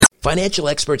Financial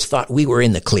experts thought we were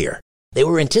in the clear. They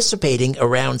were anticipating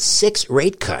around 6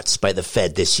 rate cuts by the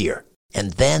Fed this year.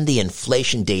 And then the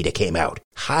inflation data came out,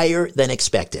 higher than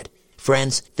expected.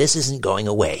 Friends, this isn't going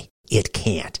away. It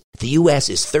can't. The U.S.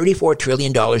 is $34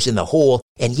 trillion in the hole,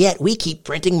 and yet we keep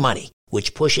printing money,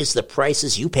 which pushes the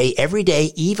prices you pay every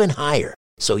day even higher.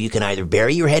 So you can either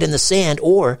bury your head in the sand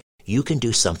or you can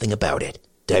do something about it.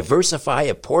 Diversify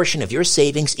a portion of your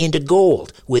savings into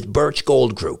gold with Birch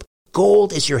Gold Group.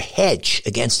 Gold is your hedge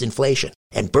against inflation,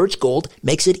 and Birch Gold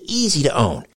makes it easy to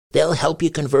own. They'll help you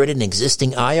convert an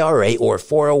existing IRA or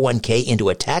 401k into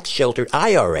a tax-sheltered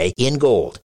IRA in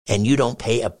gold, and you don't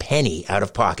pay a penny out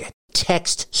of pocket.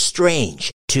 Text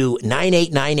STRANGE to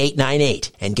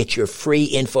 989898 and get your free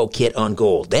info kit on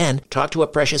gold. Then talk to a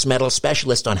precious metal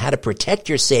specialist on how to protect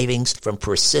your savings from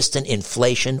persistent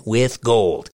inflation with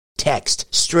gold. Text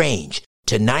STRANGE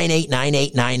to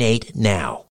 989898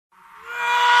 now.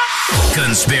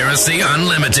 Conspiracy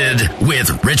Unlimited with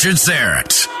Richard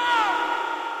Syrett.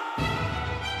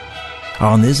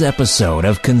 On this episode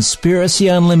of Conspiracy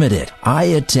Unlimited, I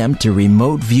attempt to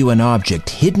remote view an object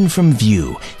hidden from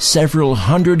view several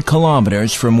hundred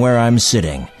kilometers from where I'm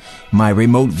sitting. My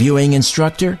remote viewing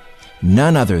instructor?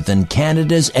 None other than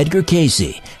Canada's Edgar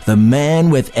Cayce, the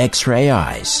man with X-ray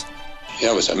eyes.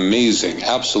 Yeah, it was amazing,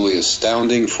 absolutely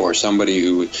astounding for somebody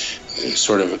who was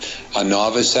sort of a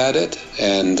novice at it.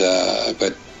 And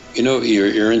but you know,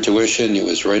 your intuition, it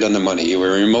was right on the money. You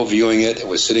were remote viewing it. It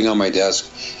was sitting on my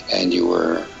desk, and you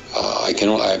were.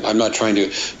 I'm not trying to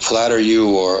flatter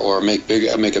you or make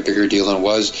a bigger deal than it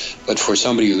was, but for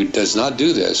somebody who does not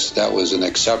do this, that was an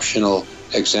exceptional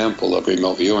example of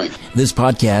remote viewing. This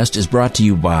podcast is brought to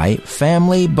you by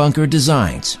Family Bunker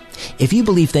Designs. If you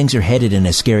believe things are headed in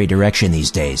a scary direction these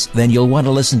days, then you'll want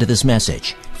to listen to this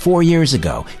message. 4 years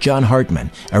ago, John Hartman,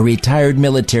 a retired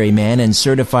military man and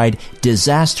certified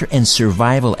disaster and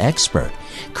survival expert,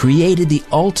 created the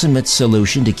ultimate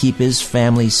solution to keep his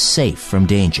family safe from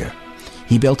danger.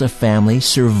 He built a family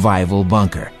survival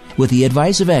bunker. With the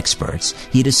advice of experts,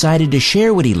 he decided to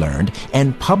share what he learned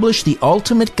and publish the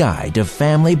ultimate guide to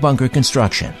family bunker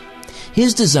construction.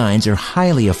 His designs are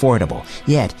highly affordable,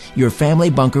 yet your family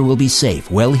bunker will be safe,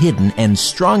 well hidden, and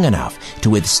strong enough to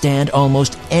withstand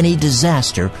almost any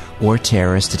disaster or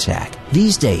terrorist attack.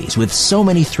 These days, with so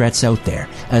many threats out there,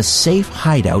 a safe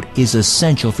hideout is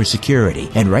essential for security.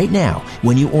 And right now,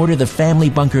 when you order the Family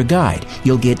Bunker Guide,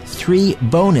 you'll get 3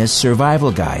 bonus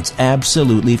survival guides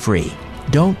absolutely free.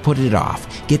 Don't put it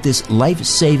off. Get this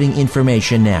life-saving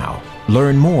information now.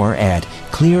 Learn more at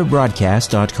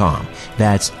clearbroadcast.com.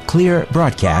 That's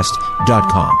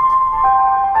clearbroadcast.com.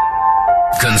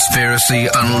 Conspiracy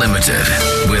Unlimited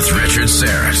with Richard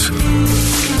Syrett.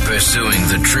 Pursuing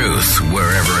the truth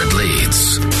wherever it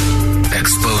leads.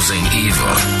 Exposing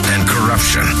evil and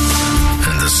corruption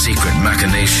and the secret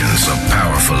machinations of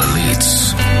powerful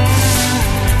elites.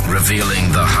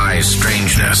 Revealing the high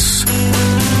strangeness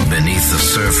beneath the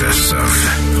surface of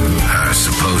our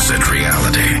supposed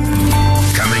reality.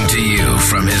 Coming to you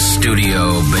from his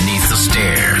studio beneath the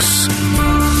stairs,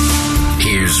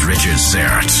 here's Richard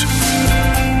Syrett.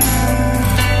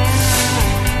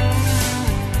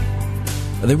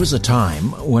 There was a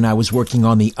time when I was working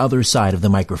on the other side of the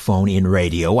microphone in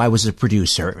radio. I was a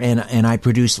producer, and I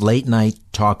produced late-night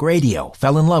talk radio.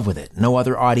 Fell in love with it. No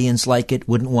other audience like it.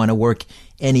 Wouldn't want to work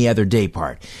any other day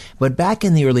part. But back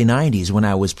in the early 90s when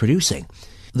I was producing,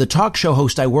 the talk show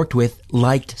host I worked with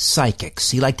liked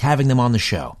psychics. He liked having them on the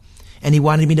show. And he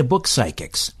wanted me to book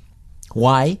psychics.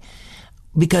 Why?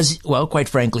 Because, well, quite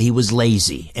frankly, he was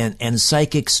lazy, and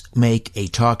psychics make a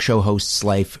talk show host's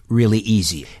life really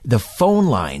easy. The phone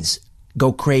lines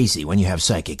go crazy when you have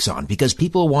psychics on because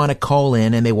people want to call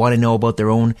in and they want to know about their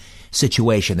own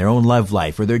situation, their own love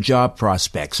life, or their job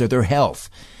prospects, or their health.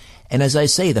 And as I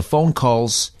say, the phone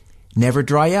calls never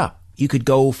dry up. You could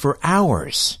go for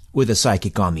hours with a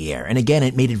psychic on the air. And again,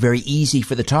 it made it very easy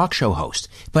for the talk show host.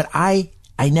 But I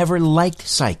never liked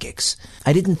psychics.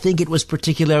 I didn't think it was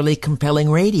particularly compelling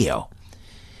radio.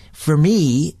 For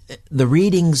me, the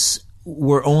readings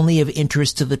were only of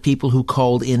interest to the people who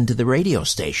called into the radio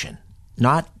station,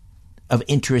 not of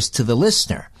interest to the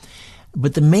listener.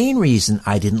 But the main reason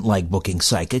I didn't like booking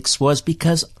psychics was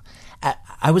because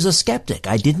I was a skeptic.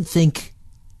 I didn't think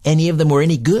any of them were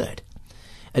any good.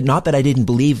 Not that I didn't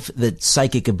believe that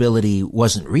psychic ability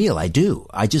wasn't real. I do.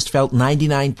 I just felt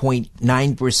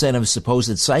 99.9% of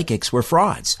supposed psychics were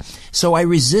frauds. So I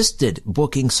resisted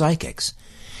booking psychics.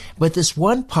 But this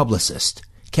one publicist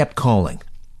kept calling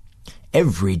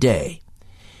every day.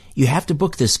 You have to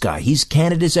book this guy. He's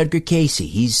Canada's Edgar Cayce.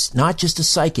 He's not just a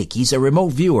psychic. He's a remote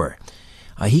viewer.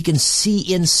 He can see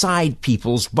inside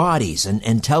people's bodies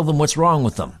and tell them what's wrong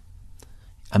with them.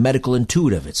 A medical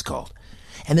intuitive, it's called.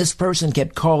 And this person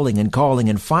kept calling,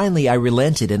 and finally I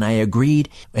relented and I agreed,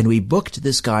 and we booked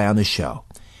this guy on the show.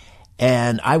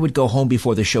 And I would go home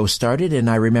before the show started, and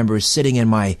I remember sitting in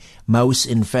my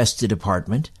mouse-infested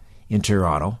apartment in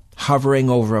Toronto, hovering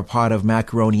over a pot of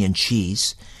macaroni and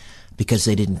cheese, because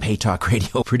they didn't pay talk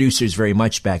radio producers very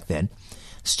much back then.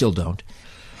 Still don't.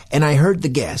 And I heard the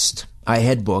guest I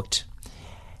had booked.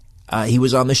 He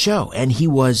was on the show, and he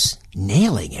was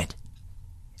nailing it.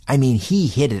 I mean, he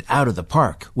hit it out of the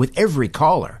park with every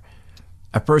caller.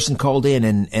 A person called in,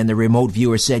 and the remote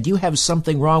viewer said, "You have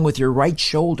something wrong with your right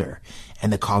shoulder."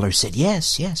 And the caller said,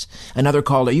 "Yes, yes." Another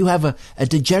caller, "You have a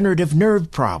degenerative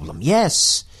nerve problem."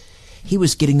 Yes. He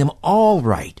was getting them all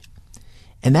right.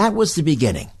 And that was the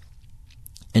beginning.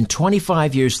 And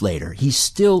 25 years later, he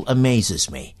still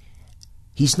amazes me.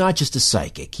 He's not just a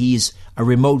psychic. He's a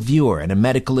remote viewer and a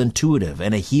medical intuitive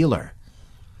and a healer.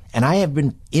 And I have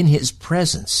been in his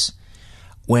presence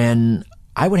when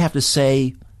I would have to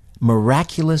say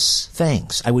miraculous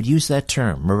things. I would use that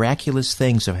term. Miraculous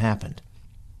things have happened.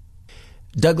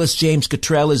 Douglas James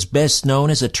Cottrell is best known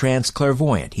as a trance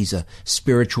clairvoyant. He's a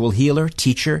spiritual healer,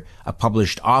 teacher, a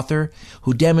published author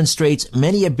who demonstrates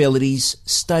many abilities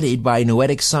studied by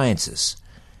noetic sciences,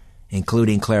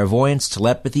 including clairvoyance,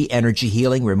 telepathy, energy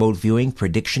healing, remote viewing,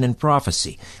 prediction, and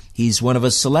prophecy. He's one of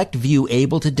a select few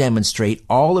able to demonstrate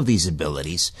all of these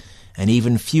abilities, and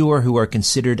even fewer who are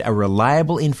considered a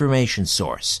reliable information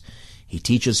source. He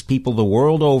teaches people the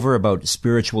world over about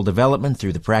spiritual development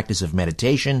through the practice of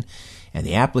meditation and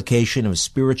the application of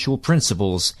spiritual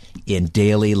principles in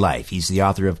daily life. He's the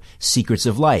author of Secrets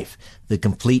of Life, The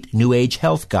Complete New Age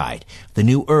Health Guide, The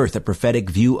New Earth, A Prophetic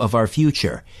View of Our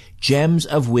Future, Gems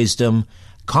of Wisdom,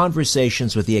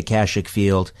 Conversations with the Akashic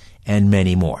Field, and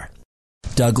many more.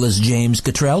 Douglas James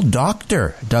Cottrell,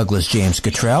 Dr. Douglas James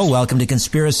Cottrell, welcome to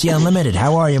Conspiracy Unlimited.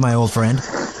 How are you, my old friend?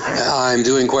 I'm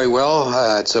doing quite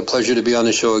well. It's a pleasure to be on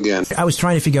the show again. I was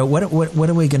trying to figure out what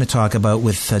are we going to talk about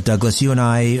with Douglas. You and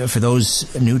I, for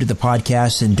those new to the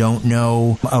podcast and don't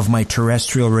know of my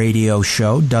terrestrial radio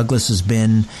show, Douglas has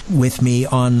been with me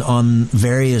on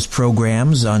various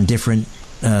programs on different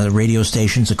radio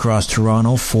stations across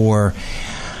Toronto for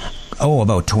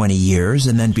about 20 years.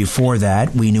 And then before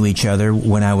that, we knew each other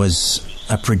when I was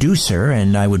a producer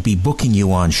and I would be booking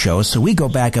you on shows. So we go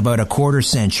back about a quarter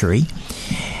century.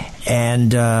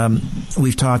 And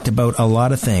we've talked about a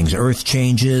lot of things, earth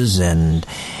changes and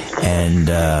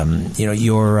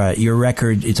your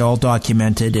record. It's all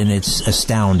documented and it's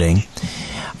astounding.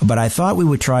 But I thought we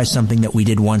would try something that we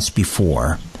did once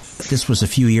before. This was a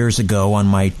few years ago on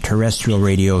my terrestrial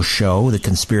radio show, The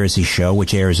Conspiracy Show,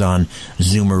 which airs on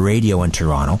Zoomer Radio in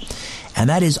Toronto.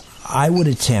 And that is, I would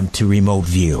attempt to remote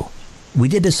view. We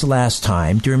did this last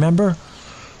time. Do you remember?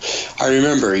 I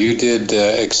remember. You did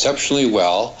exceptionally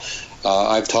well.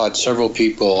 I've taught several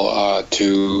people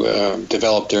to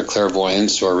develop their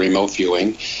clairvoyance or remote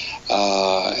viewing.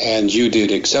 And you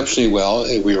did exceptionally well.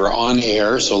 We were on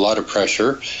air, so a lot of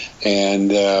pressure. And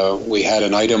we had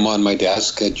an item on my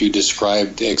desk that you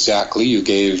described exactly. You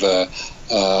gave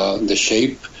the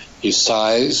shape, your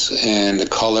size, and the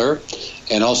color.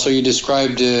 And also you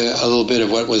described a little bit of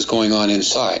what was going on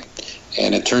inside.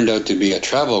 And it turned out to be a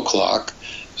travel clock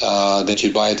that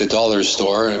you buy at the dollar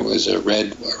store. It was a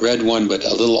red one, but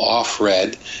a little off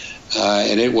red.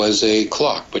 And it was a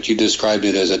clock. But you described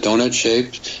it as a donut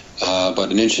shape, about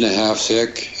 1.5 inches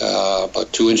thick,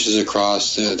 about 2 inches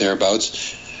across,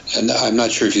 thereabouts. And I'm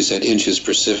not sure if you said inches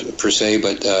per se,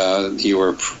 but you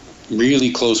were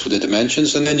really close with the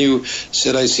dimensions. And then you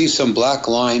said, I see some black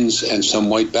lines and some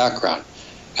white background.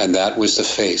 And that was the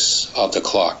face of the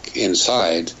clock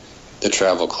inside the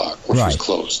travel clock, which was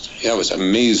closed. Yeah, it was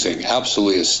amazing,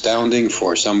 absolutely astounding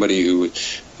for somebody who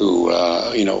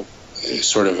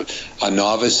sort of a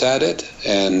novice at it.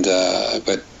 And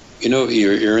but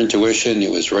your intuition,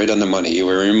 it was right on the money. You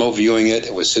were remote viewing it.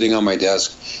 It was sitting on my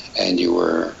desk, and you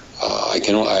were.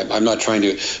 I'm not trying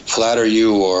to flatter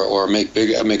you or make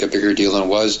a bigger deal than it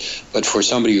was, but for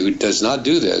somebody who does not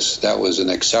do this, that was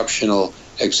an exceptional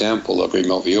example of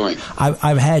remote viewing.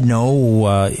 I've had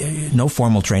no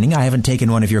formal training. I haven't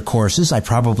taken one of your courses. I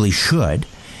probably should.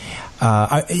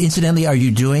 Incidentally, are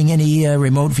you doing any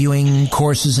remote viewing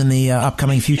courses in the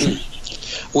upcoming future?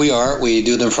 We are. We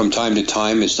do them from time to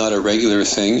time. It's not a regular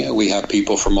thing. We have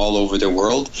people from all over the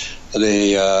world.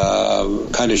 They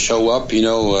kind of show up,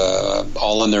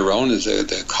 all on their own as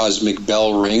the cosmic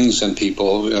bell rings and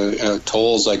people,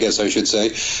 tolls, I guess I should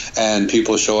say, and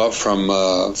people show up from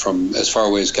as far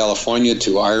away as California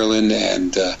to Ireland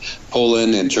and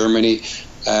Poland and Germany.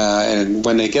 And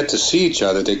when they get to see each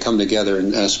other, they come together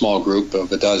in a small group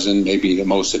of a dozen, maybe the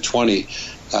most of 20,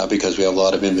 because we have a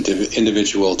lot of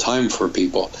individual time for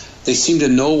people. They seem to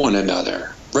know one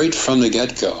another right from the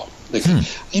get-go.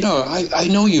 I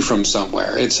know you from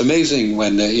somewhere. It's amazing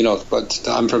when, but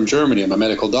I'm from Germany. I'm a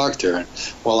medical doctor. And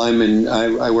while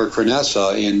I work for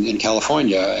NASA in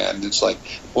California, and it's like,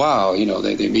 wow,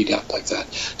 they meet up like that.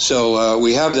 So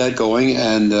we have that going,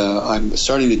 and I'm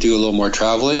starting to do a little more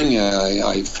traveling.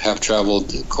 I have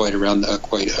traveled quite a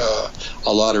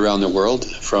lot around the world,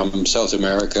 from South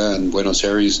America and Buenos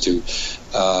Aires to,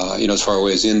 as far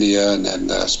away as India and then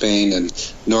Spain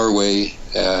and Norway,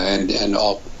 and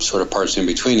all sort of parts in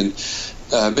between. And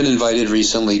I've been invited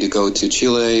recently to go to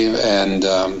Chile and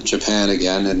Japan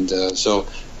again, and so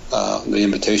the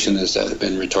invitation has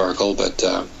been rhetorical, but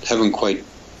haven't quite,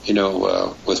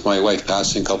 with my wife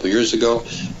passing a couple of years ago,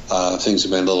 things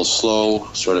have been a little slow,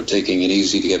 sort of taking it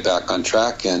easy to get back on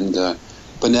track, and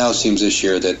but now it seems this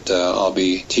year that I'll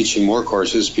be teaching more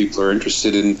courses. People are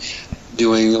interested in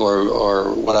doing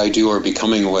or what I do, or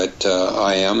becoming what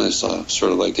I am, is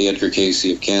sort of like the Edgar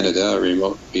Casey of Canada, a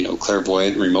remote,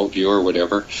 clairvoyant, remote viewer, or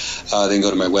whatever. Then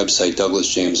go to my website,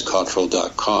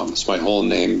 DouglasJamesCottrell.com. It's my whole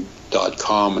name,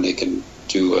 .com, and they can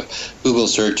do a Google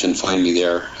search and find me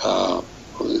there.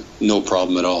 No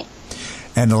problem at all.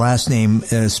 And the last name,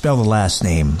 spell the last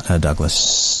name,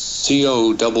 Douglas.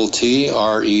 COTTRELL. COTTRELL.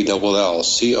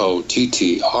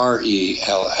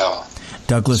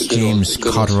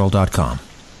 DouglasJamesCottrell.com.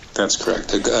 That's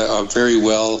correct. A very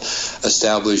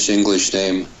well-established English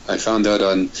name. I found out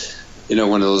on,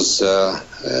 one of those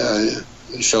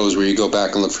shows where you go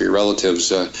back and look for your relatives,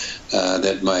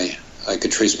 that I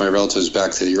could trace my relatives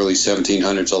back to the early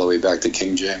 1700s, all the way back to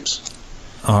King James.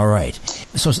 All right.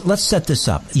 So let's set this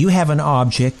up. You have an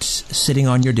object sitting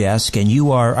on your desk, and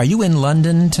are you in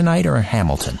London tonight or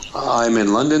Hamilton? I'm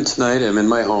in London tonight. I'm in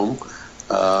my home.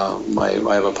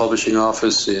 I have a publishing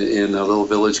office in a little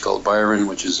village called Byron,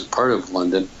 which is a part of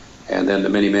London. And then the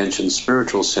Many Mansions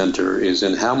Spiritual Center is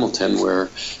in Hamilton, where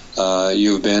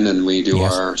you've been, and we do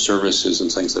our services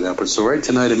and things like that. But so right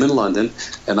tonight I'm in London,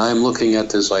 and I'm looking at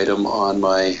this item on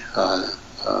my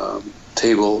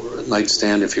table,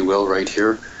 nightstand, if you will, right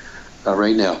here,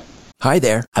 right now. Hi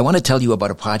there. I want to tell you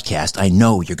about a podcast I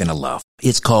know you're going to love.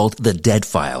 It's called The Dead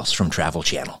Files from Travel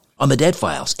Channel. On The Dead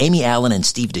Files, Amy Allen and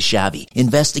Steve DeShavi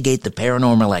investigate the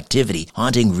paranormal activity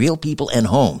haunting real people and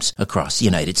homes across the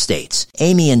United States.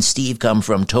 Amy and Steve come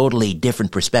from totally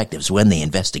different perspectives when they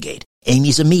investigate.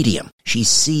 Amy's a medium. She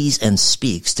sees and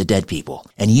speaks to dead people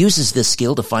and uses this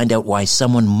skill to find out why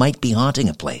someone might be haunting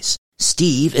a place.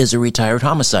 Steve is a retired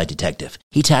homicide detective.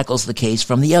 He tackles the case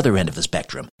from the other end of the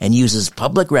spectrum and uses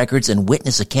public records and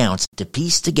witness accounts to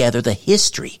piece together the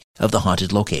history of the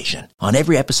haunted location. On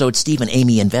every episode, Steve and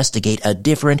Amy investigate a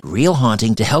different, real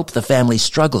haunting to help the family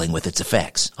struggling with its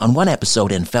effects. On one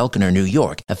episode in Falconer, New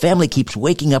York, a family keeps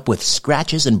waking up with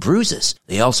scratches and bruises.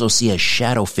 They also see a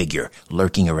shadow figure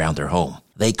lurking around their home.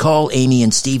 They call Amy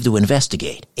and Steve to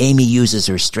investigate. Amy uses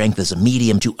her strength as a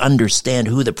medium to understand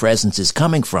who the presence is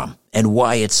coming from and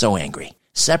why it's so angry.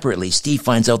 Separately, Steve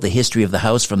finds out the history of the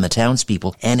house from the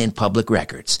townspeople and in public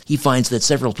records. He finds that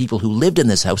several people who lived in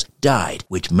this house died,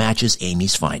 which matches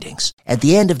Amy's findings. At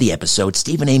the end of the episode,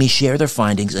 Steve and Amy share their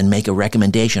findings and make a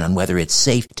recommendation on whether it's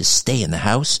safe to stay in the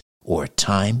house or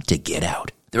time to get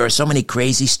out. There are so many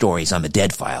crazy stories on The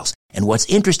Dead Files, and what's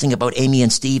interesting about Amy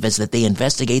and Steve is that they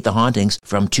investigate the hauntings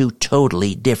from two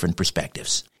totally different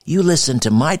perspectives. You listen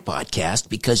to my podcast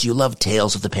because you love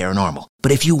tales of the paranormal,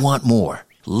 but if you want more,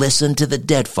 listen to The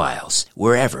Dead Files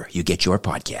wherever you get your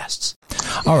podcasts.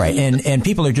 All right, and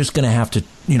people are just going to have to,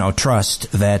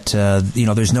 trust that,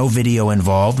 there's no video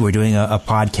involved. We're doing a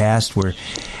podcast where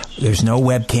there's no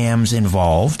webcams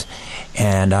involved.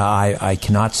 And I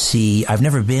cannot see. I've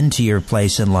never been to your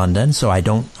place in London, so I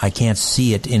can't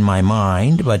see it in my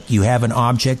mind. But you have an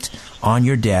object on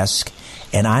your desk,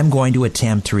 and I'm going to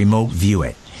attempt to remote view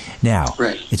it. Now,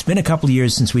 It's been a couple of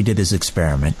years since we did this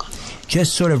experiment.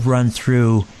 Just sort of run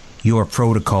through your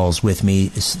protocols with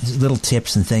me, little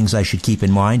tips and things I should keep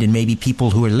in mind, and maybe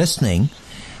people who are listening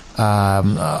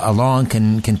along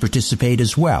can participate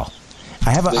as well.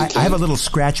 I have a little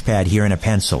scratch pad here and a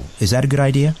pencil. Is that a good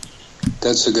idea?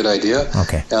 That's a good idea.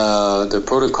 Okay. The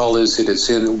protocol is that it's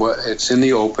in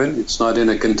the open. It's not in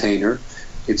a container.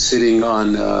 It's sitting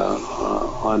on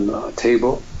a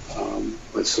table.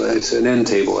 It's an end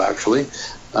table, actually.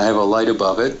 I have a light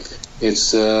above it.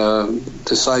 It's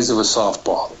the size of a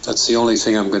softball. That's the only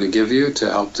thing I'm going to give you to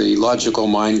help the logical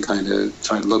mind kind of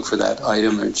try to look for that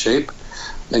item and shape.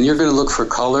 And you're going to look for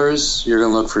colors. You're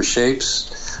going to look for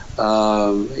shapes.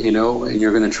 And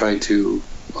you're going to try to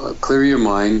clear your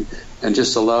mind and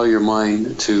just allow your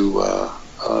mind to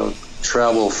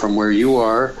travel from where you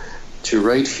are to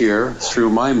right here through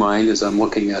my mind as I'm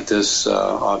looking at this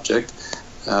object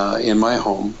in my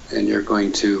home. And you're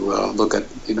going to look at,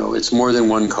 it's more than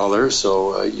one color,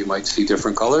 so you might see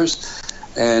different colors.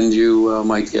 And you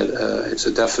might get, it's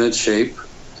a definite shape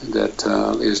that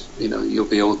is, you'll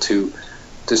be able to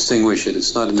distinguish it.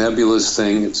 It's not a nebulous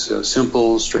thing. It's a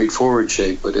simple, straightforward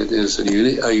shape, but it is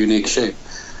a unique shape.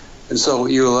 And so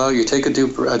you take a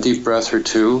deep breath or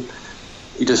two.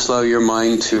 You just allow your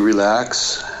mind to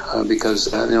relax because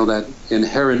that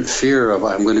inherent fear of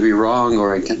I'm going to be wrong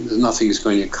or nothing is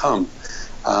going to come.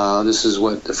 This is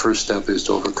what the first step is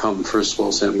to overcome. First of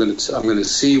all, say I'm going to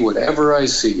see whatever I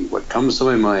see, what comes to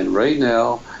my mind right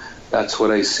now. That's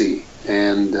what I see,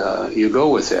 and you go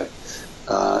with it.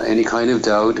 Any kind of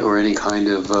doubt or any kind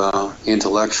of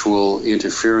intellectual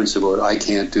interference about I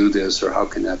can't do this or how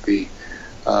can that be?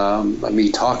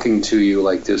 Me talking to you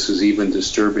like this is even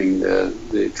disturbing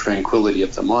the tranquility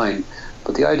of the mind.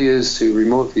 But the idea is to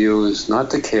remote view is not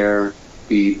to care,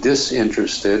 be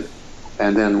disinterested,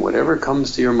 and then whatever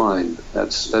comes to your mind,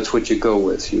 that's what you go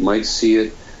with. You might see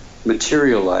it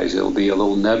materialize. It'll be a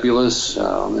little nebulous,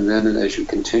 and then as you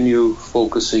continue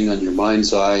focusing on your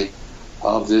mind's eye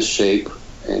of this shape,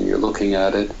 and you're looking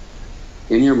at it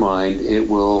in your mind, it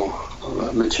will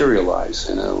materialize,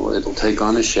 and it'll take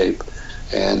on a shape,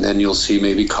 and then you'll see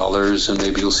maybe colors, and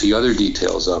maybe you'll see other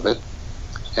details of it,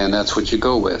 and that's what you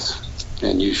go with.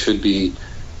 And you should be,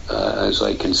 as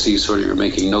I can see, sort of you're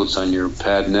making notes on your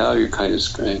pad now. You're kind of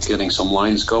getting some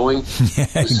lines going. Yeah,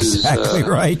 exactly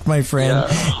right, my friend.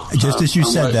 Yeah, just as you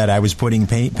said that, I was putting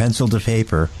pencil to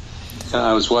paper.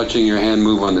 I was watching your hand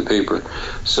move on the paper.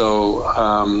 So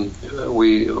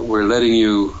we're letting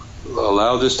you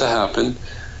allow this to happen.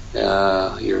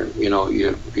 This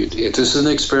is an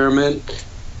experiment.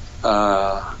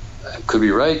 Could be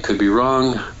right, could be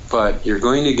wrong, but you're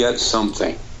going to get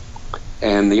something.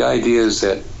 And the idea is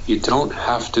that you don't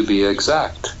have to be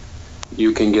exact.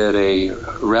 You can get a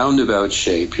roundabout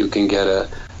shape. You can get a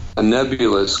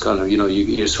nebulous kind of,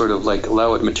 you sort of like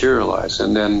allow it materialize.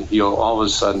 And then you'll all of a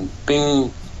sudden,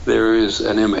 bing, there is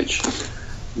an image.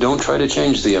 Don't try to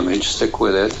change the image. Stick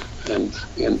with it. And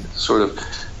sort of,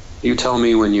 you tell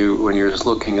me when you're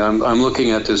looking. I'm looking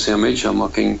at this image. I'm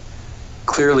looking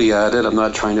clearly at it. I'm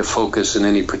not trying to focus in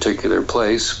any particular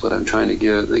place, but I'm trying to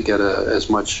get as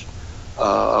much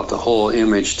of the whole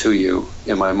image to you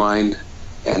in my mind.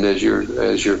 And as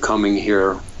you're coming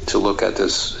here to look at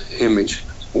this image,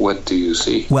 what do you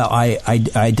see? Well,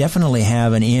 I definitely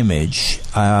have an image,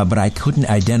 but I couldn't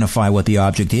identify what the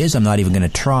object is. I'm not even going to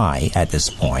try at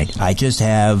this point. I just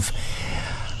have,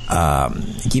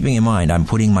 keeping in mind, I'm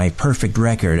putting my perfect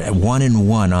record at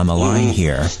 1-1 on the line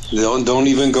here. Don't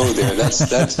even go there. That's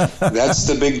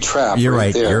the big trap. You're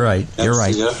right. There. You're right. You're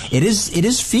right. Yeah. It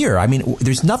is fear. I mean,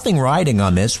 there's nothing riding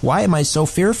on this. Why am I so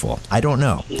fearful? I don't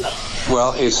know.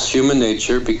 Well, it's human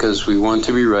nature because we want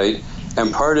to be right.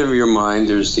 And part of your mind,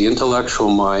 there's the intellectual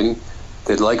mind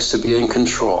that likes to be in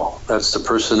control. That's the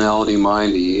personality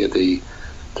mind, the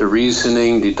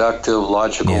reasoning, deductive,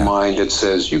 logical mind that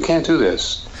says, you can't do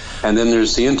this. And then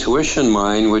there's the intuition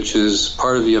mind, which is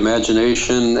part of the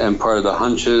imagination and part of the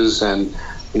hunches, and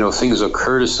things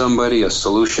occur to somebody, a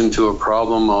solution to a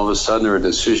problem all of a sudden, or a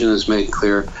decision is made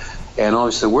clear, and all of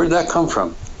a sudden, where did that come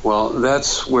from? Well,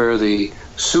 that's where the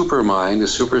super mind, the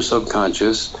super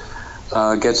subconscious,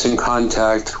 gets in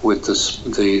contact with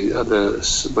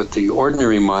the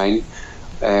ordinary mind,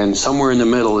 and somewhere in the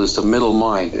middle is the middle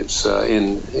mind. It's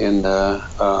in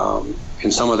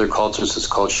some other cultures it's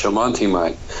called Shamanti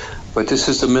mind, but this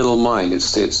is the middle mind.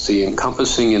 It's the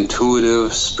encompassing,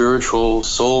 intuitive, spiritual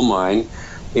soul mind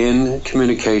in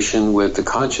communication with the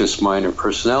conscious mind or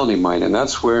personality mind, and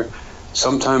that's where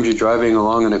sometimes you're driving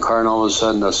along in a car and all of a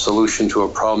sudden a solution to a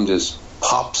problem just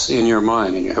pops in your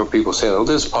mind, and you hear people say, "Oh,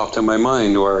 this popped in my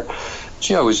mind," or,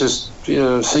 "Gee, I was just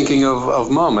thinking of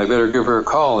Mom. I better give her a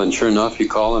call." And sure enough, you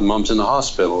call and Mom's in the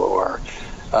hospital. Or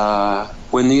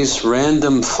when these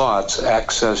random thoughts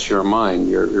access your mind,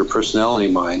 your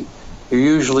personality mind, you're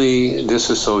usually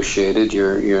disassociated.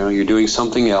 You're doing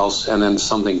something else, and then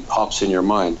something pops in your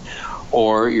mind,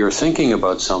 or you're thinking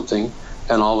about something,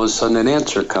 and all of a sudden an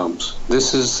answer comes.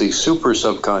 This is the super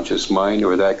subconscious mind,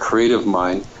 or that creative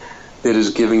mind, that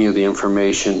is giving you the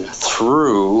information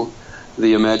through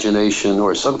the imagination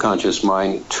or subconscious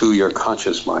mind to your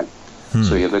conscious mind.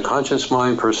 So you have the conscious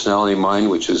mind, personality mind,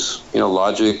 which is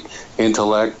logic,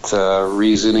 intellect,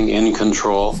 reasoning, in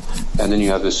control, and then you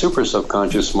have the super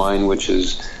subconscious mind, which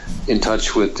is in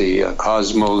touch with the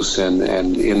cosmos and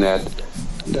in that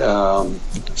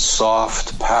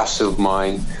soft, passive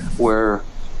mind where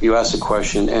you ask a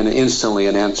question and instantly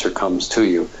an answer comes to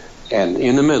you. And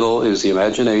in the middle is the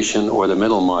imagination or the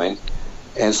middle mind.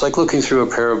 And it's like looking through a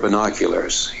pair of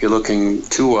binoculars. You're looking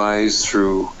two eyes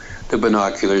through the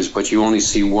binoculars, but you only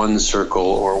see one circle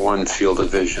or one field of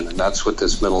vision. And that's what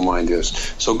this middle mind is.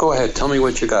 So go ahead. Tell me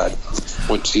what you got.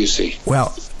 What do you see?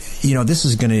 Well, this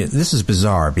is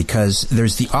bizarre because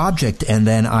there's the object, and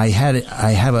then I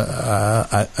have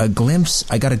a glimpse.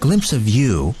 I got a glimpse of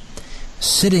you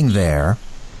sitting there.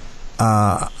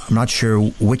 I'm not sure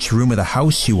which room of the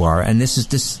house you are, and this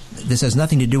has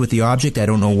nothing to do with the object. I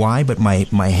don't know why, but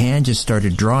my hand just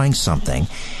started drawing something,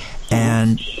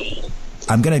 and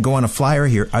I'm going to go on a flyer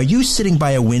here. Are you sitting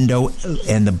by a window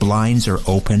and the blinds are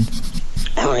open?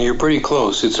 You're pretty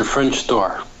close. It's a French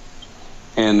door.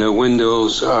 And the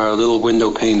windows are little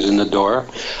window panes in the door.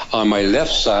 On my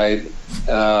left side,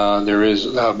 there is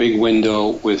a big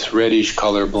window with reddish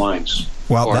color blinds.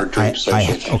 Well,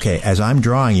 okay. As I'm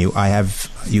drawing you, I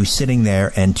have you sitting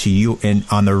there, and to you, and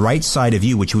on the right side of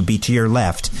you, which would be to your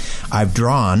left, I've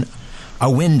drawn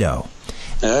a window.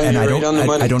 And I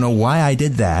don't know why I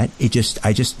did that.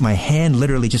 My hand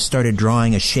literally just started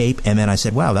drawing a shape, and then I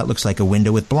said, "Wow, that looks like a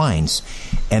window with blinds."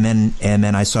 And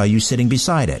then I saw you sitting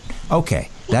beside it. Okay,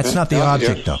 that's not the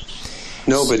object, though.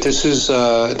 No, but this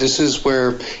is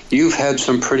where you've had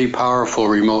some pretty powerful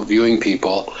remote viewing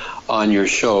people on your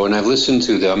show, and I've listened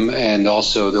to them, and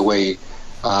also the way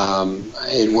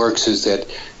it works is that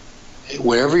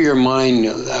wherever your mind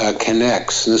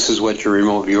connects, and this is what your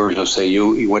remote viewers will say,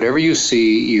 whatever you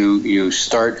see, you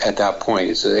start at that point.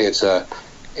 It's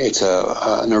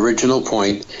an original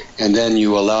point, and then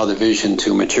you allow the vision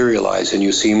to materialize, and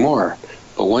you see more.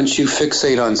 But once you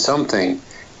fixate on something,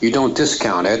 you don't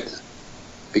discount it,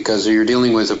 because you're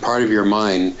dealing with a part of your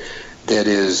mind that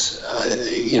is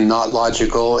not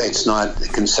logical, it's not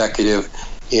consecutive,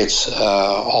 it's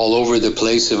all over the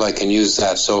place, if I can use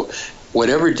that. So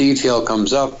whatever detail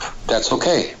comes up, that's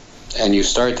okay. And you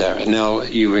start there. And now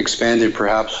you've expanded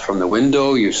perhaps from the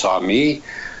window, you saw me,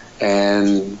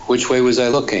 and which way was I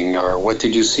looking? Or what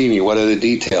did you see me? What are the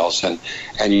details? And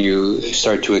you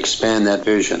start to expand that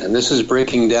vision. And this is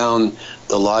breaking down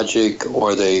the logic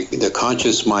or the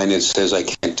conscious mind that says, I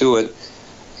can't do it.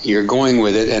 You're going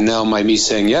with it, and now by me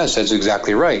saying, yes, that's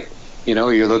exactly right.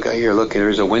 You're looking,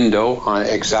 there's a window on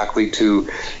exactly to,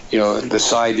 the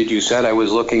side that you said I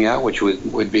was looking at, which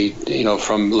would be,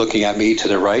 from looking at me to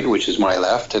the right, which is my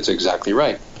left. That's exactly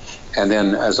right. And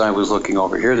then as I was looking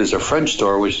over here, there's a French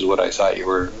door, which is what I thought you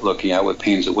were looking at with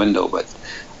panes of window, but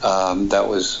that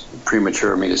was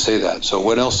premature of me to say that. So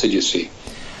what else did you see?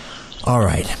 All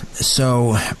right.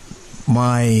 So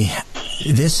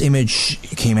this image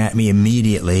came at me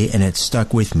immediately, and it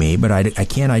stuck with me, but I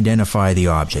can't identify the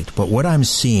object. But what I'm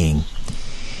seeing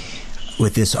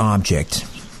with this object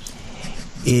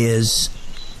is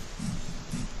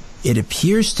it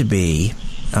appears to be,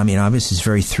 obviously it's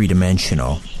very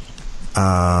three-dimensional,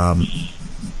 and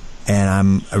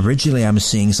I'm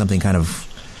seeing something kind of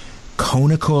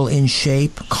conical in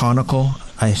shape, conical,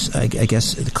 I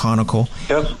guess, conical.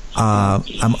 Yep.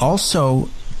 I'm also,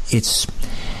 it's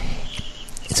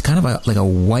kind of like a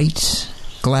white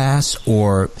glass,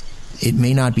 or it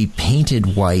may not be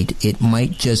painted white. It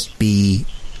might just be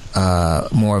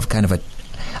more of kind of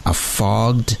a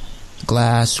fogged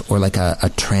glass, or like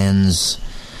a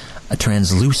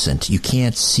translucent. You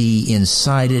can't see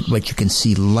inside it, but you can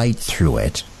see light through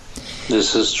it.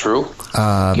 This is true.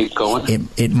 Keep going.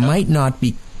 It might not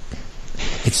be.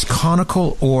 It's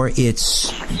conical or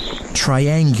it's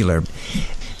triangular,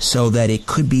 so that it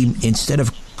could be, instead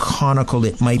of conical,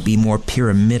 it might be more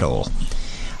pyramidal,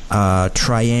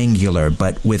 triangular,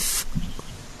 but with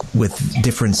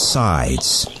different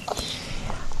sides.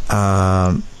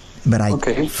 But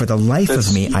for the life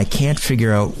of me, I can't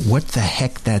figure out what the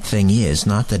heck that thing is.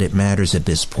 Not that it matters at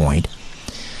this point.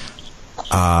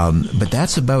 But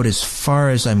that's about as far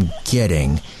as I'm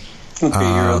getting.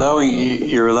 Okay,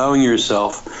 you're allowing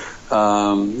yourself.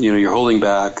 You're holding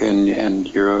back, and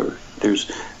there's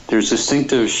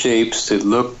distinctive shapes that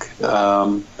look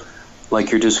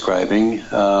like you're describing,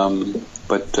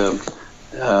 but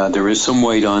there is some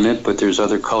weight on it. But there's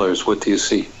other colors. What do you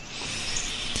see?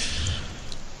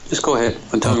 Just go ahead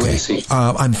and tell me what you see.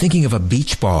 I'm thinking of a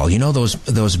beach ball. You know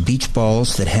those beach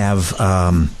balls that have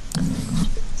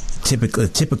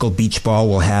typical beach ball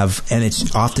will have, and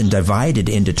it's often divided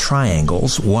into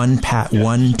triangles. One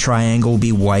triangle will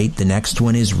be white, the next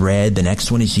one is red, the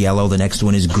next one is yellow, the next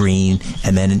one is green,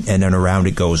 and then around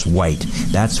it goes white.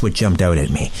 That's what jumped out at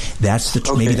me.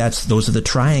 Maybe those are the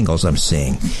triangles I'm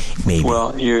seeing. Maybe.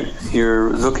 Well, you're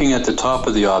looking at the top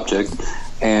of the object,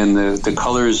 and the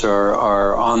colors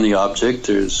are on the object.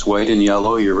 There's white and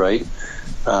yellow. You're right,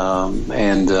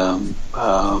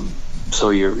 so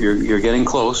you're getting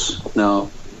close now.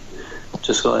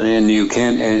 And you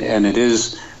can, and it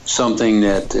is something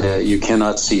that you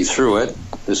cannot see through it.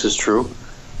 This is true,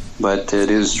 but it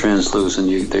is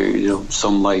translucent.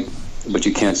 Some light, but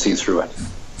you can't see through it.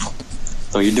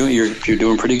 So you're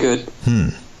doing pretty good.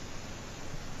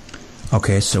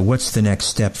 Okay, so what's the next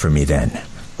step for me then?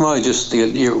 Well,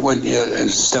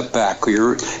 step back.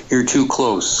 You're too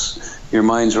close. Your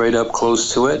mind's right up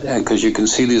close to it, and because you can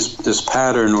see this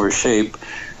pattern or shape,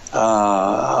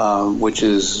 which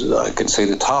is, I could say,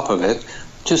 the top of it.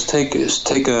 Just take a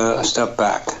step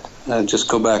back. Just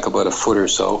go back about a foot or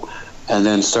so, and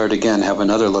then start again. Have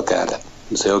another look at it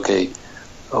and say, okay,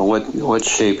 what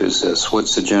shape is this?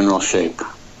 What's the general shape?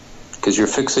 Because you're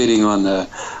fixating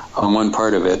on one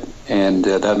part of it, and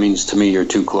that means to me you're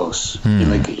too close.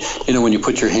 When you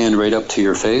put your hand right up to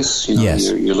your face, yes.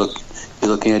 You're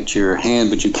looking at your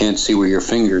hand, but you can't see where your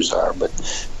fingers are. But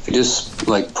if you just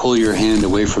pull your hand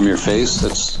away from your face,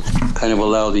 that's kind of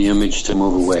allow the image to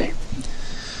move away.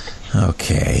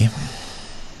 Okay.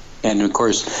 And of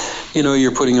course,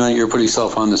 you're putting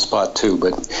yourself on the spot too.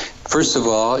 But first of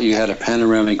all, you had a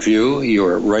panoramic view. You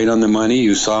were right on the money.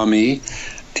 You saw me.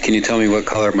 Can you tell me what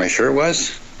color my shirt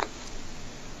was?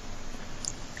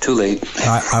 Too late.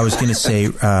 I was going to say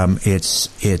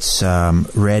it's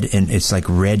red, and it's like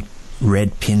red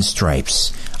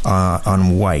pinstripes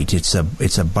on white. It's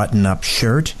a button-up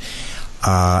shirt,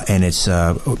 and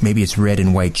maybe it's red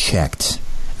and white checked,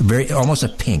 almost a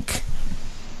pink.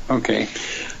 Okay.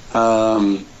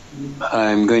 I'm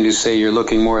going to say you're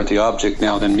looking more at the object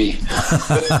now than me.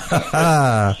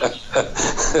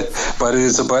 But it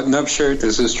is a button-up shirt.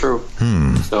 This is true.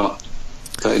 So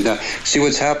now, see,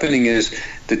 what's happening is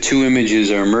the two images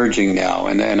are merging now,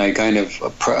 and I kind of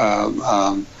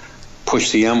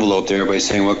pushed the envelope there by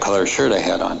saying what color shirt I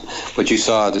had on. But you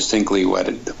saw distinctly what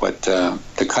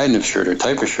the kind of shirt or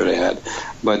type of shirt I had.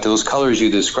 But those colors you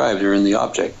described are in the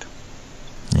object.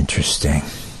 Interesting.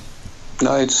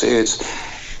 No, it's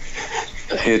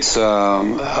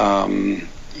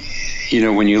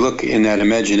when you look in that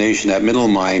imagination, that middle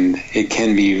mind, it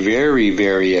can be very,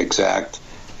 very exact,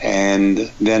 and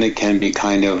then it can be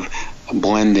kind of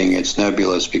blending. It's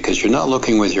nebulous because you're not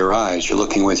looking with your eyes, you're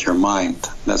looking with your mind.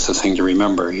 That's the thing to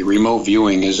remember. Remote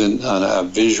viewing isn't a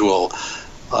visual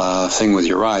thing with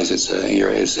your eyes. It's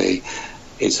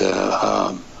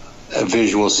a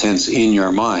visual sense in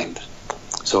your mind.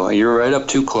 So you're right up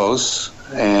too close,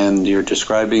 and you're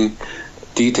describing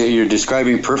detail. You're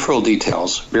describing peripheral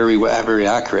details very, very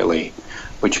accurately,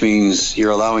 which means you're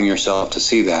allowing yourself to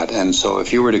see that. And so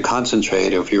if you were to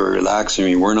concentrate, if you were relaxing,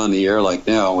 you weren't on the air like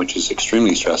now, which is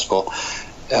extremely stressful,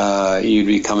 you'd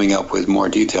be coming up with more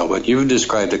detail. But you've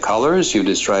described the colors, you've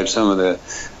described some of the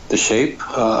shape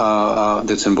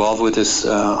that's involved with this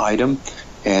item,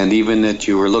 and even that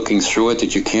you were looking through it,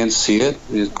 that you can't see it.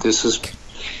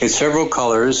 It's several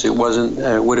colors. It wasn't.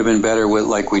 It would have been better with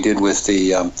like we did with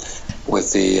the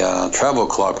travel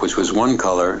clock, which was one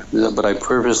color. But I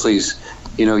purposely,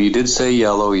 you did say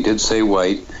yellow, you did say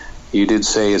white, you did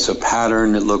say it's a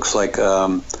pattern. It looks like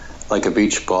a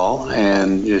beach ball,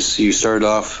 and you started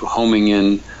off homing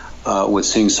in with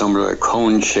seeing some of a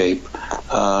cone shape.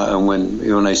 And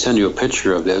when I send you a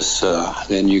picture of this,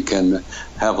 then you can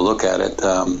have a look at it.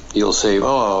 You'll say,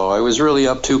 "Oh, I was really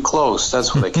up too close."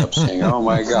 That's what I kept saying. Oh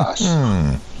my gosh.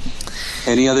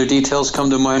 Any other details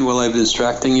come to mind while I'm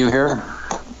distracting you here?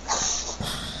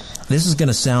 This is going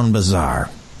to sound bizarre,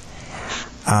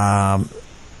 but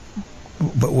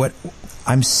what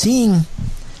I'm seeing,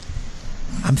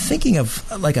 I'm thinking of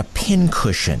like a pin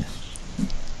cushion,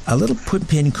 a little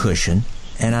pin cushion,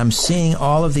 and I'm seeing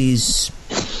all of these,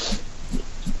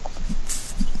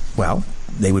 well,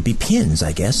 they would be pins,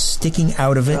 I guess, sticking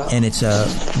out of it, and it's a...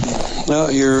 No,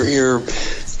 you're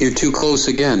too close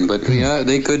again, but yeah,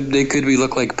 they could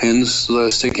look like pins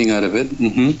sticking out of it.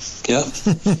 Mm-hmm. Yeah.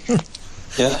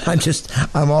 Yeah.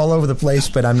 I'm all over the place,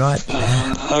 but I'm not...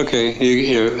 Okay.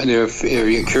 Are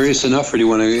you curious enough, or do you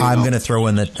want to... I'm going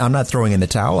to I'm not throwing in the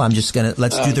towel. I'm just going to...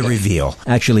 Let's do the reveal.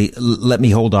 Actually, let me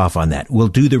hold off on that. We'll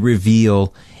do the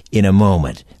reveal in a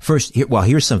moment. First,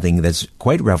 here's something that's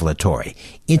quite revelatory.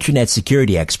 Internet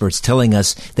security experts telling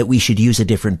us that we should use a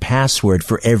different password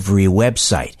for every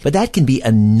website. But that can be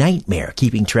a nightmare,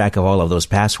 keeping track of all of those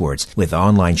passwords with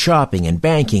online shopping and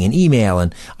banking and email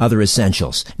and other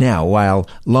essentials. Now, while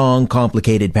long,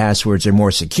 complicated passwords are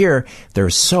more secure, they're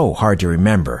so hard to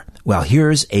remember. Well,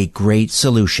 here's a great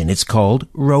solution. It's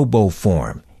called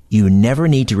RoboForm. You never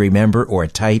need to remember or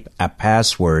type a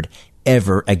password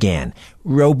ever again.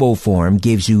 RoboForm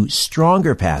gives you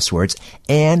stronger passwords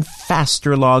and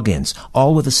faster logins,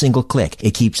 all with a single click.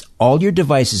 It keeps all your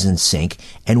devices in sync,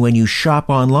 and when you shop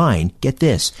online, get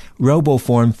this,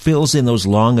 RoboForm fills in those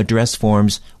long address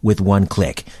forms with one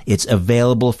click. It's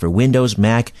available for Windows,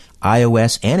 Mac,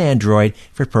 iOS, and Android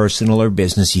for personal or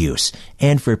business use.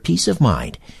 And for peace of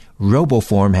mind,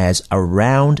 RoboForm has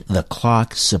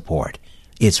around-the-clock support.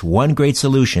 It's one great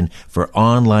solution for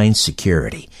online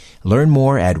security. Learn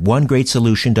more at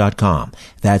onegreatsolution.com.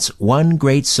 That's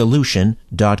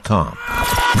onegreatsolution.com.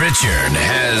 Richard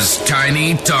has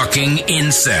tiny talking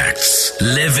insects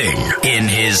living in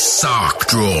his sock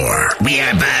drawer. We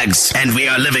are bugs, and we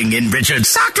are living in Richard's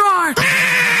sock drawer.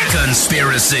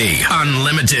 Conspiracy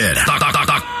Unlimited.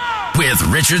 With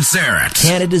Richard Syrett.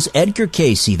 Canada's Edgar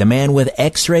Cayce, the man with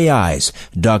X-ray eyes,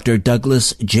 Dr.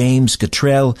 Douglas James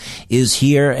Cottrell, is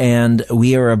here, and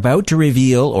we are about to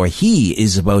reveal, or he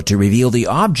is about to reveal, the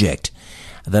object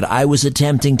that I was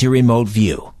attempting to remote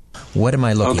view. What am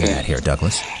I looking at here,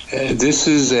 Douglas? This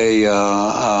is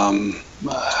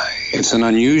it's an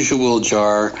unusual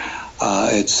jar.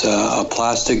 It's a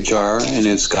plastic jar, and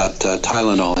it's got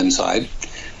Tylenol inside.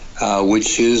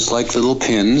 Which is like little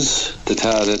pins. The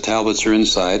tablets are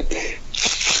inside.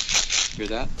 Hear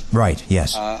that? Right,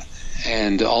 yes.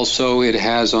 And also it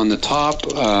has on the top,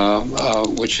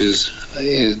 which is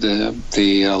the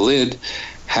lid,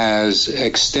 has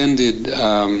extended,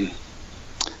 I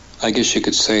guess you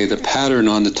could say the pattern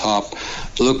on the top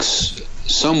looks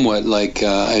somewhat like,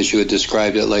 as you had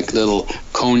described it, like little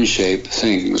cone-shaped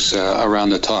things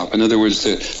around the top. In other words,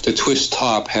 the twist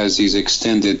top has these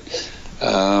extended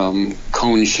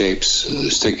cone shapes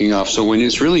sticking off. So when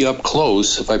it's really up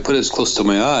close, if I put it as close to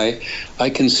my eye, I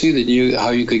can see that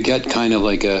how you could get kind of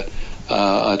like a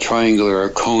triangle or a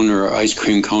cone or ice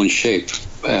cream cone shape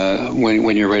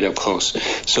when you're right up close.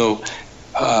 So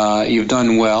you've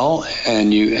done well,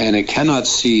 and I cannot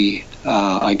see.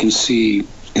 I can see,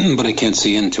 but I can't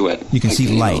see into it. You can see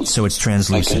light, so it's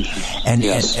translucent.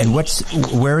 Yes. And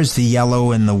where is the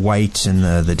yellow and the white and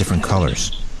the different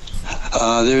colors?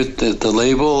 The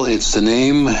label, it's the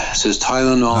name, it says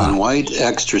Tylenol in white,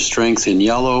 extra strength in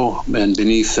yellow, and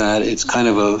beneath that it's kind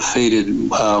of a faded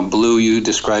blue. You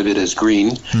described it as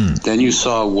green. Then you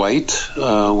saw white,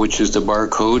 which is the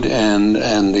barcode,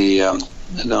 and the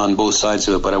on both sides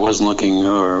of it, but I wasn't looking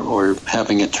or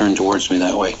having it turned towards me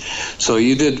that way. So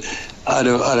you did out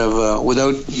of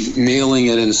without nailing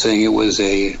it and saying it was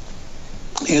a.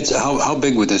 It's how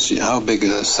big would this? How big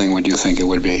a thing would you think it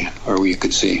would be, or you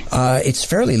could see? It's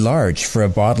fairly large for a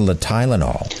bottle of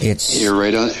Tylenol. You're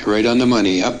right on the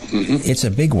money. Yep. Mm-hmm. It's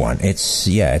a big one. It's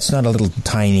not a little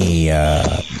tiny.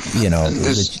 that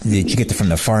you get from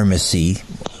the pharmacy.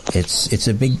 It's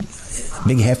a big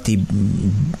hefty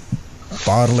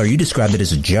bottle, or you described it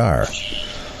as a jar.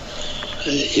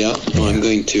 Yeah. Well, I'm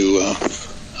going to.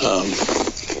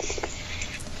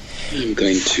 I'm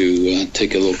going to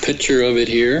take a little picture of it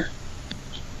here.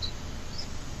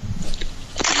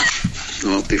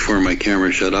 Well, before my camera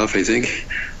shut off, I think.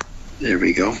 There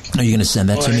we go. Are you going to send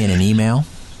that to me in an email?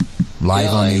 Live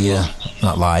on the...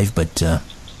 not live, but...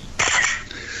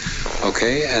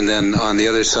 Okay, and then on the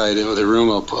other side of the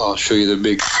room, I'll show you the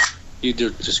big... You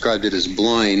described it as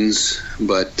blinds,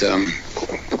 but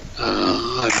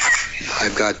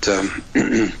I've got...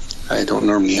 I don't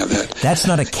normally have that. That's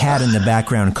not a cat in the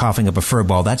background coughing up a fur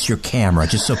ball. That's your camera,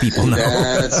 just so people know.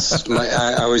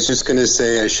 I was just going to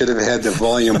say I should have had the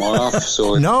volume off,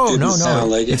 so it didn't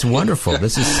sound like it. It's wonderful.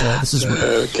 This is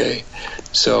okay.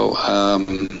 So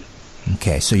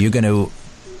okay, so you're going to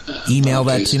email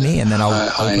that to me, and then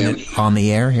I'll open it on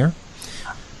the air here.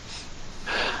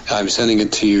 I'm sending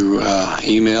it to you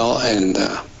email, and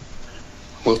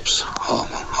whoops,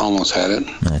 almost had it.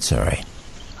 That's all right.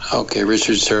 Okay,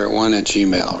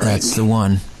 RichardSyrett1@gmail, right? That's the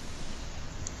one.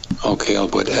 Okay, I'll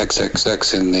put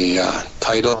XXX in the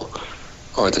title,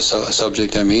 or the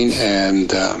subject,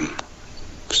 and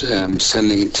I'm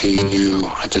sending it to you.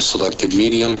 I just selected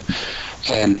medium,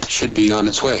 and should be on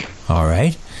its way. All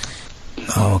right.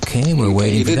 Okay, we're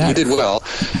waiting for that. You did well.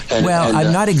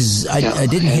 I'm not. I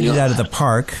didn't hit it out of the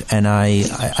park, and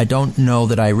I don't know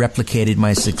that I replicated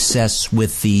my success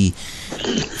with the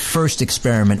first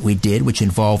experiment we did, which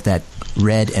involved that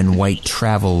red and white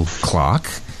travel clock.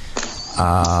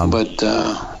 But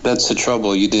that's the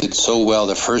trouble. You did so well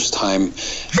the first time.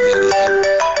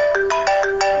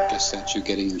 I guess that's you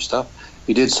getting your stuff.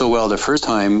 You did so well the first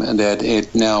time that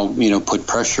it now, put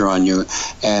pressure on you.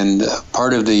 And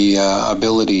part of the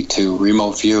ability to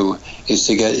remote view is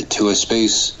to get to a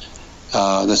space.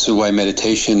 This is why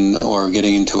meditation, or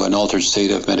getting into an altered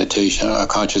state of meditation,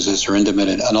 consciousness, or into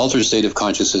an altered state of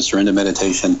consciousness or into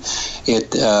meditation,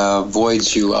 it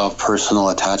voids you of personal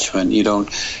attachment.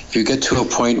 If you get to a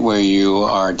point where you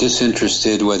are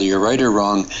disinterested, whether you're right or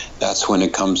wrong, that's when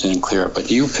it comes in clear.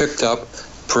 But you picked up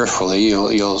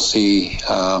peripherally, you'll see.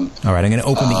 All right, I'm going to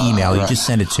open the email. You just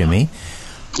sent it to me.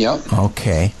 Yep.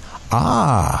 Okay.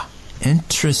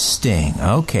 Interesting.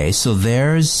 Okay, so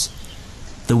there's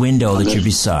the window that you're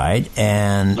beside,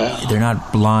 and they're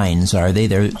not blinds, are they?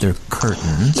 They're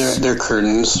curtains. They're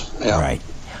curtains. Yeah. Right.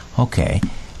 Okay.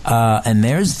 And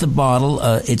there's the bottle.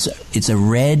 It's a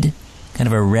red, kind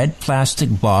of a red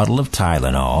plastic bottle of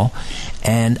Tylenol,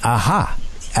 and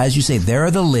as you say,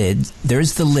 there's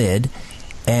the lid,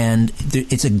 and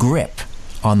it's a grip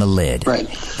on the lid. Right.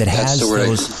 That has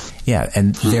those. Yeah,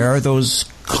 and there are those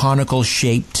conical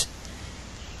shaped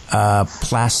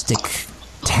plastic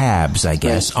tabs, I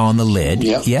guess, on the lid.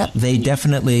 Yep. Yeah, they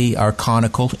definitely are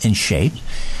conical in shape.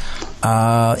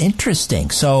 Interesting.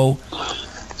 So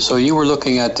you were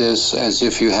looking at this as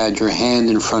if you had your hand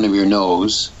in front of your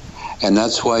nose, and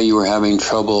that's why you were having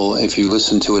trouble. If you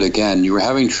listen to it again, you were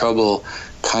having trouble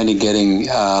kind of getting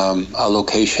a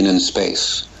location in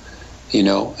space,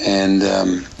 and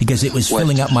because it was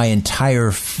filling up my entire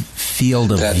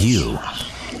field of view.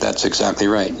 That's exactly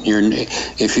right.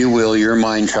 If you will, your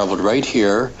mind traveled right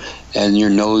here, and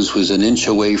your nose was an inch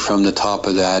away from the top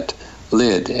of that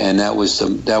lid, and that was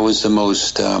the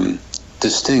most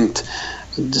distinct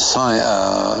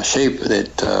shape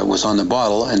that was on the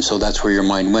bottle, and so that's where your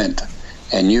mind went,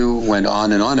 and you went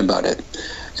on and on about it.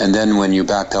 And then when you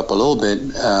backed up a little bit,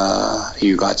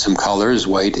 you got some colors,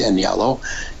 white and yellow.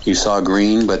 You saw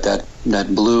green, but that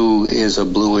blue is a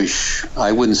bluish,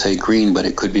 I wouldn't say green, but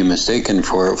it could be mistaken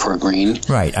for green.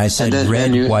 Right. I said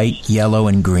red, white, yellow,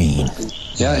 and green.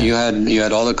 Yeah, you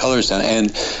had all the colors down. And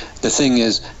the thing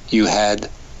is, you had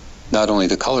not only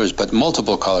the colors, but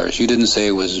multiple colors. You didn't say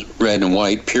it was red and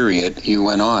white, period. You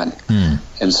went on.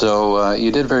 And so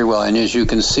you did very well. And as you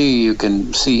can see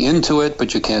into it,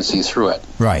 but you can't see through it.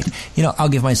 Right. I'll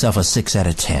give myself a 6 out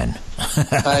of 10.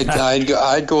 I'd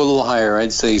go a little higher.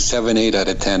 I'd say 7, 8 out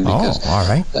of 10. Because, all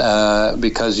right.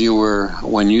 Because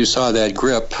when you saw that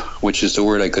grip, which is the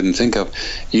word I couldn't think of,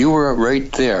 you were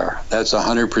right there. That's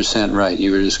 100% right.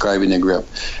 You were describing the grip.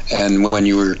 And when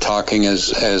you were talking,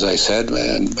 as I said,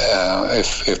 and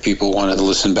if people wanted to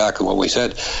listen back to what we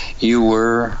said, you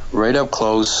were right up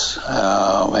close,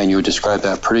 and you described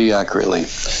that pretty accurately.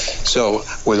 So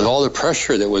with all the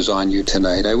pressure that was on you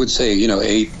tonight, I would say,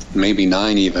 8, maybe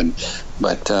 9 even.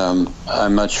 But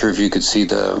I'm not sure if you could see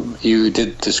you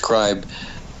did describe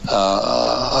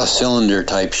a cylinder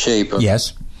type shape.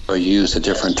 Yes. Or you used a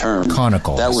different term.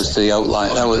 Conical. That was the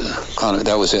outline. That was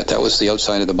it. That was the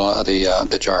outside of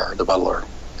the jar, the bottler.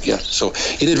 Yes. So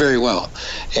you did very well.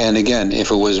 And again,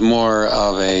 if it was more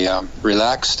of a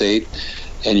relaxed state,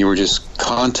 and you were just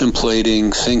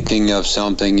contemplating, thinking of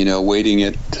something,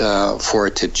 waiting for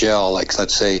it to gel, like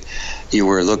let's say you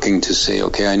were looking to say,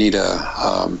 okay, I need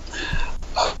a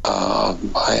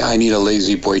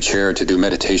lazy boy chair to do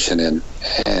meditation in,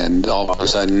 and all of a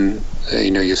sudden,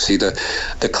 you see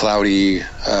the cloudy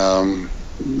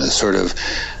sort of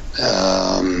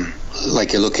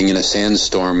like you're looking in a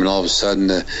sandstorm, and all of a sudden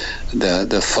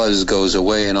the fuzz goes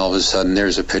away, and all of a sudden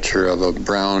there's a picture of a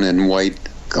brown and white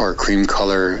or cream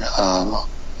color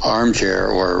armchair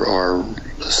or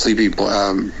sleepy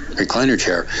recliner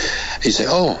chair. You say,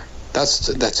 oh,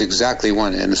 that's exactly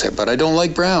one. And I say, but I don't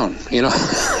like brown,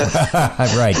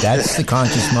 Right, that's the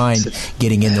conscious mind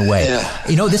getting in the way.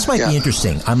 Yeah. This might be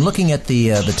interesting. I'm looking at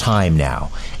the time now.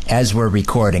 As we're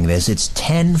recording this, it's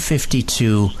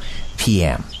 10:52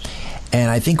 p.m.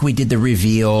 And I think we did the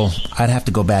reveal. I'd have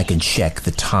to go back and check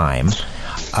the time.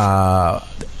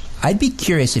 I'd be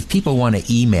curious if people want to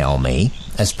email me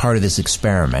as part of this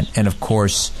experiment. And, of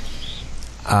course,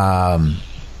 that'll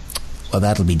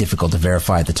be difficult to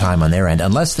verify at the time on their end,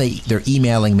 unless they're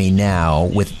emailing me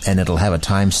now and it'll have a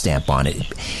timestamp on it.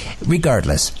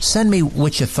 Regardless, send me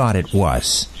what you thought it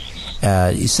was.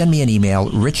 send me an email,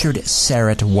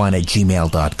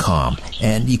 richardsarrett1@gmail.com,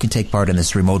 and you can take part in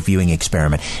this remote viewing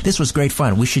experiment. This was great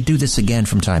fun. We should do this again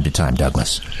from time to time,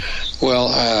 Douglas.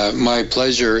 Well, my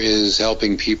pleasure is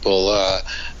helping people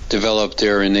develop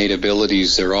their innate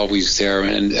abilities. They're always there,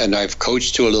 and I've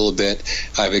coached you a little bit.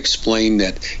 I've explained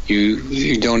that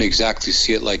you don't exactly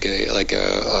see it like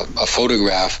a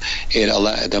photograph.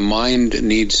 The mind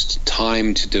needs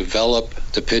time to develop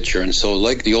the picture, and so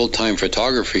like the old time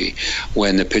photography,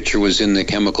 when the picture was in the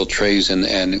chemical trays and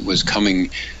it was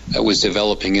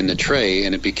developing in the tray,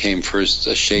 and it became first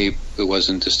a shape, it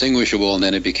wasn't distinguishable, and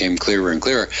then it became clearer and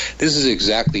clearer. This is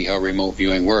exactly how remote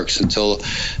viewing works until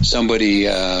somebody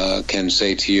can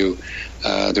say to you,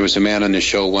 there was a man on the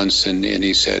show once, and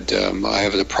he said, I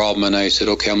have a problem, and I said,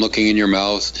 okay, I'm looking in your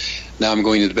mouth. Now I'm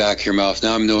going to the back of your mouth.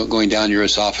 Now I'm going down your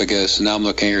esophagus. And now I'm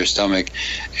looking at your stomach.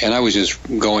 And I was just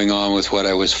going on with what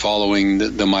I was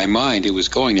following my mind. It was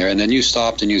going there. And then you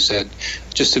stopped and you said,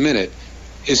 just a minute,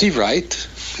 is he right?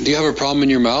 Do you have a problem in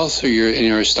your mouth or in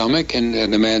your stomach? And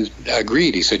the man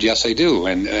agreed. He said, yes, I do.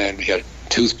 And he had a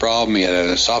tooth problem. He had an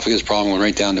esophagus problem, went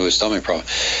right down to his stomach problem.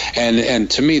 And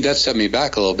to me, that set me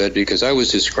back a little bit, because I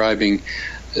was describing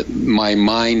my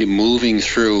mind moving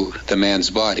through the man's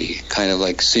body, kind of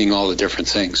like seeing all the different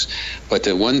things. But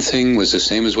the one thing was the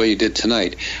same as what you did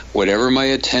tonight. Whatever my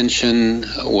attention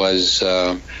was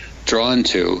drawn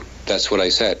to, that's what I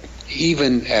said.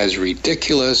 Even as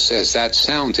ridiculous as that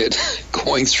sounded,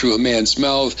 going through a man's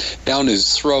mouth, down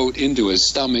his throat, into his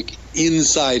stomach,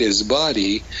 inside his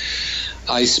body,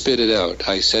 I spit it out.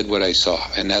 I said what I saw.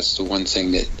 And that's the one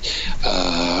thing that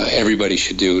everybody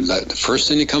should do. The first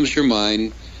thing that comes to your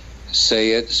mind,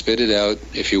 say it, spit it out,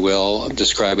 if you will,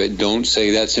 describe it. Don't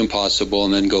say that's impossible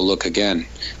and then go look again.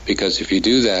 Because if you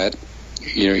do that,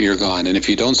 you're gone. And if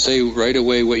you don't say right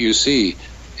away what you see,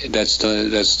 that's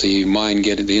the mind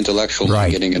getting, the intellectual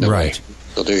mind getting in the way.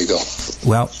 So there you go.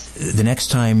 Well, the next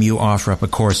time you offer up a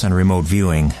course on remote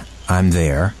viewing, I'm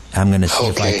there. I'm going to see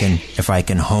if I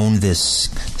can hone this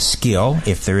skill,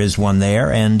 if there is one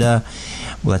there, and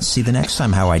let's see the next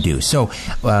time how I do. So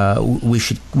we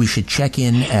should check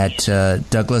in at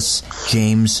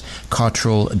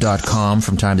DouglasJamesCottrell.com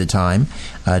from time to time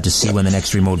to see when the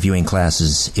next remote viewing class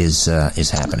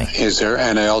is happening. Is there?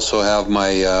 And I also have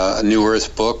my New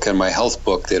Earth book and my health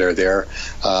book that are there.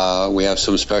 We have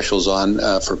some specials on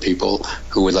for people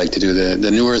who would like to do the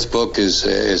New Earth book is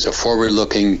a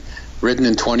forward-looking, written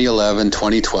in 2011,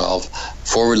 2012,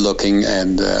 forward-looking,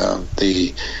 and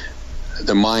the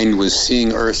mind was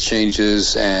seeing Earth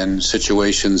changes and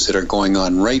situations that are going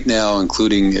on right now,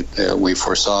 including we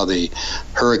foresaw the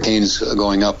hurricanes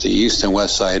going up the east and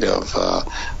west side of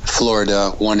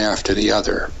Florida, one after the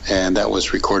other, and that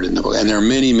was recorded in the book. And there are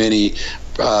many, many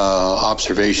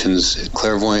observations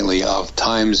clairvoyantly of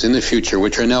times in the future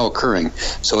which are now occurring.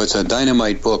 So it's a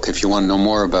dynamite book if you want to know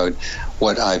more about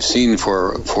what I've seen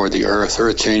for the earth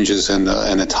changes and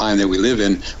the time that we live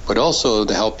in, but also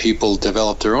to help people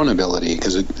develop their own ability.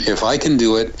 Because if I can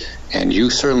do it, and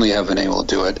you certainly have been able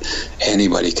to do it,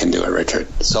 anybody can do it, Richard.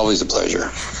 It's always a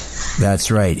pleasure.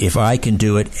 That's right. If I can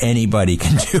do it, anybody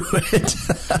can do it.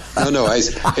 No,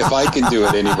 if I can do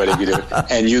it, anybody can do it.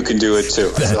 And you can do it too.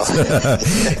 So.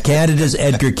 Canada's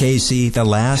Edgar Casey, the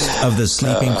last of the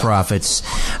sleeping prophets,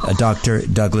 Dr.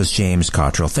 Douglas James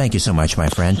Cottrell. Thank you so much, my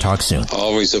friend. Talk soon.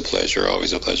 Always a pleasure,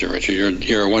 Richard.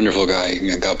 You're a wonderful guy.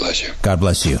 God bless you. God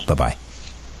bless you. Bye-bye.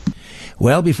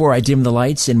 Well, before I dim the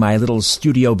lights in my little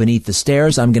studio beneath the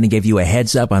stairs, I'm going to give you a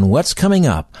heads up on what's coming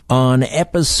up on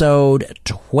episode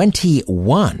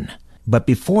 21. But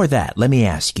before that, let me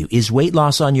ask you, is weight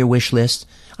loss on your wish list?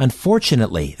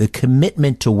 Unfortunately, the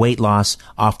commitment to weight loss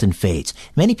often fades.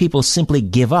 Many people simply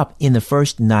give up in the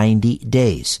first 90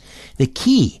 days. The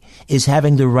key is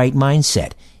having the right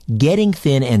mindset. Getting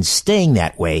thin and staying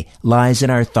that way lies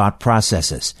in our thought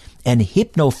processes. And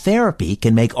hypnotherapy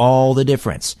can make all the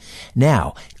difference.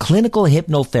 Now, clinical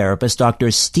hypnotherapist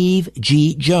Dr. Steve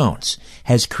G. Jones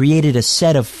has created a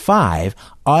set of 5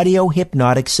 audio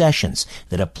hypnotic sessions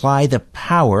that apply the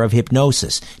power of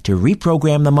hypnosis to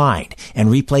reprogram the mind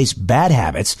and replace bad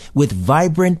habits with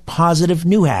vibrant, positive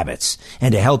new habits,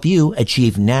 and to help you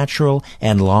achieve natural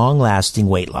and long-lasting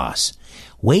weight loss.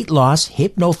 Weight loss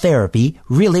hypnotherapy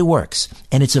really works,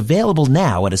 and it's available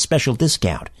now at a special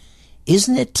discount.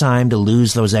 Isn't it time to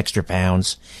lose those extra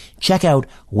pounds? Check out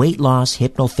weight loss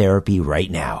hypnotherapy right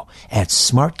now at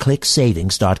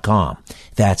smartclicksavings.com.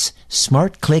 That's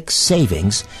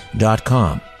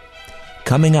smartclicksavings.com.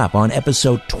 Coming up on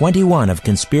episode 21 of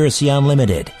Conspiracy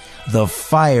Unlimited, The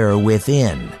Fire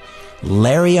Within,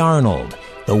 Larry Arnold,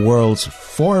 the world's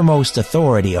foremost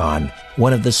authority on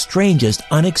one of the strangest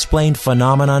unexplained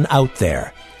phenomenon out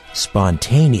there,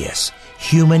 spontaneous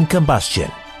human combustion.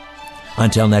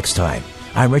 Until next time,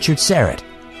 I'm Richard Serrett.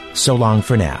 So long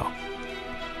for now.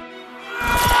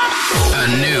 A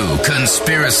new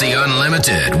Conspiracy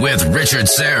Unlimited with Richard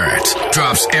Serrett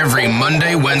drops every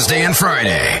Monday, Wednesday, and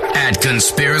Friday at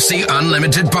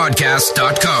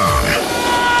conspiracyunlimitedpodcast.com.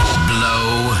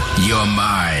 Blow your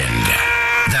mind.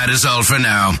 That is all for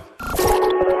now.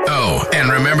 Oh, and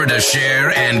remember to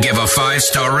share and give a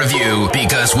 5-star review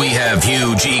because we have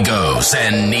huge egos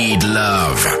and need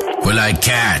love. We're like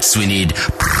cats. We need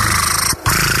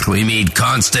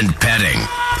constant petting.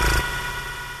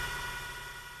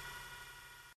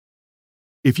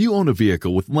 If you own a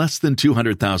vehicle with less than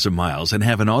 200,000 miles and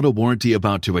have an auto warranty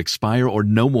about to expire or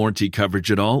no warranty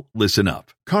coverage at all, listen up.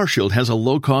 CarShield has a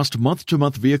low-cost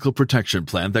month-to-month vehicle protection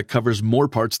plan that covers more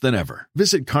parts than ever.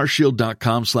 Visit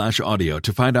carshield.com/audio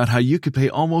to find out how you could pay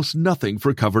almost nothing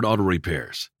for covered auto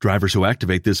repairs. Drivers who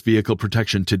activate this vehicle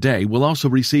protection today will also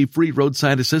receive free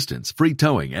roadside assistance, free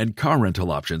towing, and car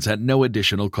rental options at no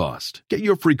additional cost. Get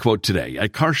your free quote today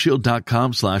at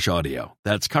carshield.com/audio.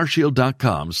 That's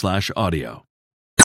carshield.com/audio.